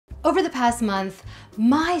Over the past month,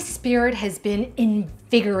 my spirit has been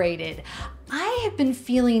invigorated. I have been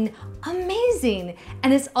feeling amazing,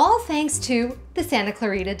 and it's all thanks to the Santa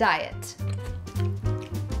Clarita Diet.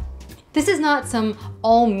 This is not some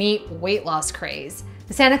all-meat weight loss craze.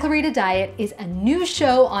 The Santa Clarita Diet is a new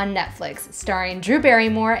show on Netflix starring Drew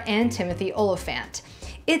Barrymore and Timothy Olyphant.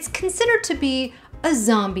 It's considered to be a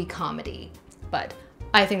zombie comedy, but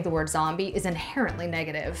I think the word zombie is inherently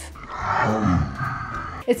negative.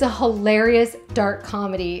 It's a hilarious, dark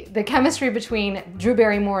comedy. The chemistry between Drew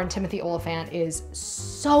Barrymore and Timothy Olyphant is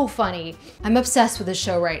so funny. I'm obsessed with this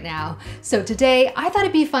show right now. So today, I thought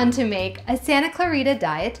it'd be fun to make a Santa Clarita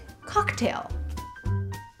Diet cocktail.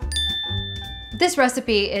 This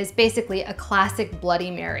recipe is basically a classic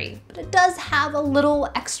Bloody Mary, but it does have a little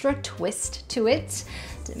extra twist to it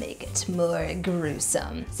to make it more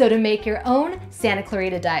gruesome. So to make your own Santa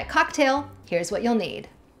Clarita Diet cocktail, here's what you'll need.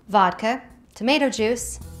 Vodka, tomato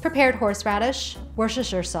juice, prepared horseradish,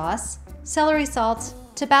 Worcestershire sauce, celery salt,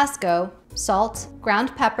 Tabasco, salt,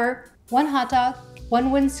 ground pepper, 1 hot dog, 1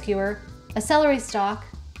 wooden skewer, a celery stalk,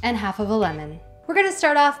 and half of a lemon. We're gonna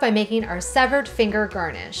start off by making our severed finger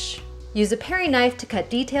garnish. Use a paring knife to cut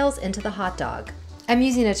details into the hot dog. I'm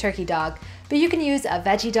using a turkey dog, but you can use a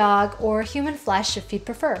veggie dog or human flesh if you'd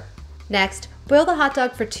prefer. Next, boil the hot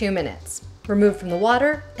dog for 2 minutes. Remove from the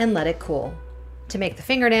water and let it cool. To make the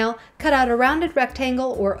fingernail, cut out a rounded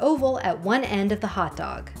rectangle or oval at one end of the hot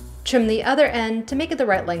dog. Trim the other end to make it the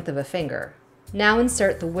right length of a finger. Now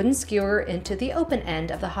insert the wooden skewer into the open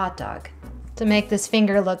end of the hot dog. To make this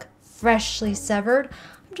finger look freshly severed,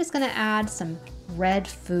 I'm just gonna add some red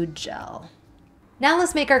food gel. Now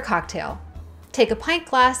let's make our cocktail. Take a pint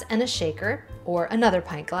glass and a shaker, or another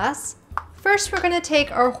pint glass. First, we're gonna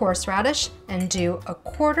take our horseradish and do a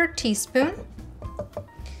 1/4 teaspoon,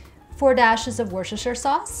 4 dashes of Worcestershire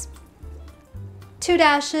sauce, 2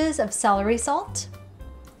 dashes of celery salt,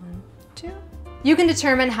 1, 2. You can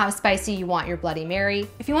determine how spicy you want your Bloody Mary.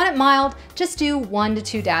 If you want it mild, just do 1 to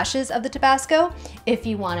 2 dashes of the Tabasco. If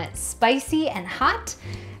you want it spicy and hot,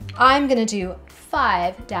 I'm gonna do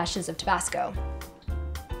 5 dashes of Tabasco.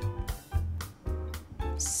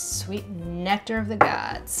 Sweet nectar of the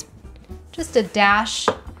gods. Just a dash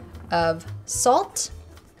of salt,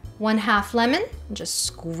 1/2 lemon, and just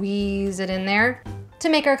squeeze it in there. To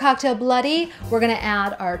make our cocktail bloody, we're gonna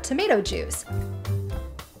add our tomato juice.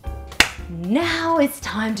 Now it's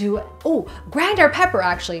time to, grind our pepper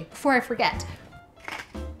actually, before I forget.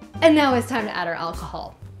 And now it's time to add our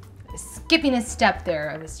alcohol. Skipping a step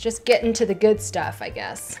there, I was just getting to the good stuff, I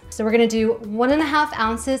guess. So we're gonna do 1.5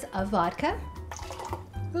 ounces of vodka.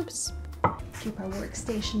 Oops, keep our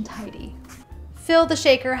workstation tidy. Fill the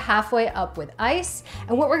shaker halfway up with ice.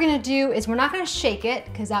 And what we're gonna do is we're not gonna shake it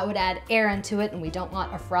because that would add air into it and we don't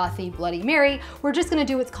want a frothy Bloody Mary. We're just gonna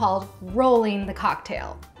do what's called rolling the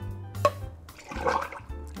cocktail.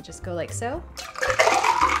 Just go like so.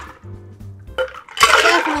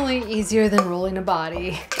 Definitely easier than rolling a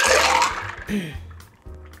body.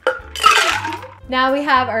 Now we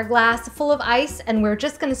have our glass full of ice and we're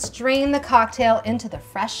just gonna strain the cocktail into the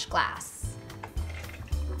fresh glass.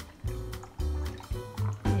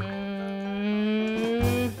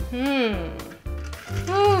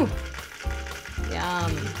 Ooh,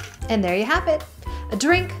 yum. And there you have it. A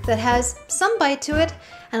drink that has some bite to it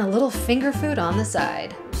and a little finger food on the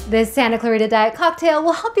side. This Santa Clarita Diet cocktail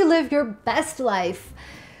will help you live your best life,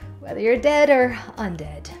 whether you're dead or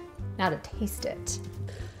undead. Now to taste it.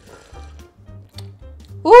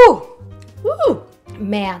 Ooh, ooh,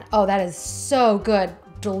 man, oh, that is so good.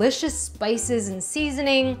 Delicious spices and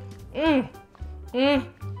seasoning. It's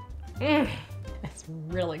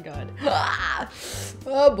really good.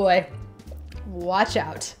 Oh boy, watch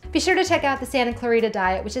out. Be sure to check out the Santa Clarita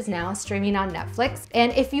Diet, which is now streaming on Netflix.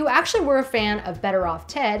 And if you actually were a fan of Better Off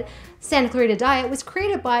Ted, Santa Clarita Diet was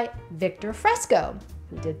created by Victor Fresco,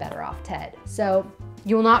 who did Better Off Ted. So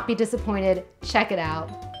you will not be disappointed. Check it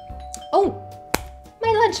out. Oh,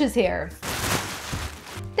 my lunch is here.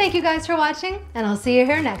 Thank you guys for watching, and I'll see you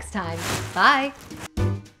here next time. Bye.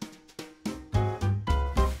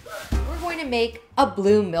 We're going to make a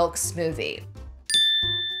blue milk smoothie.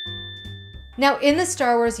 Now, in the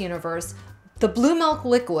Star Wars universe, the blue milk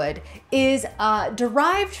liquid is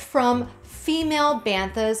derived from female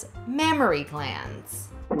banthas' mammary glands.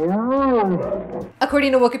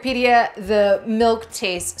 According to Wikipedia, the milk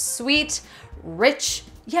tastes sweet, rich,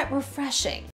 yet refreshing.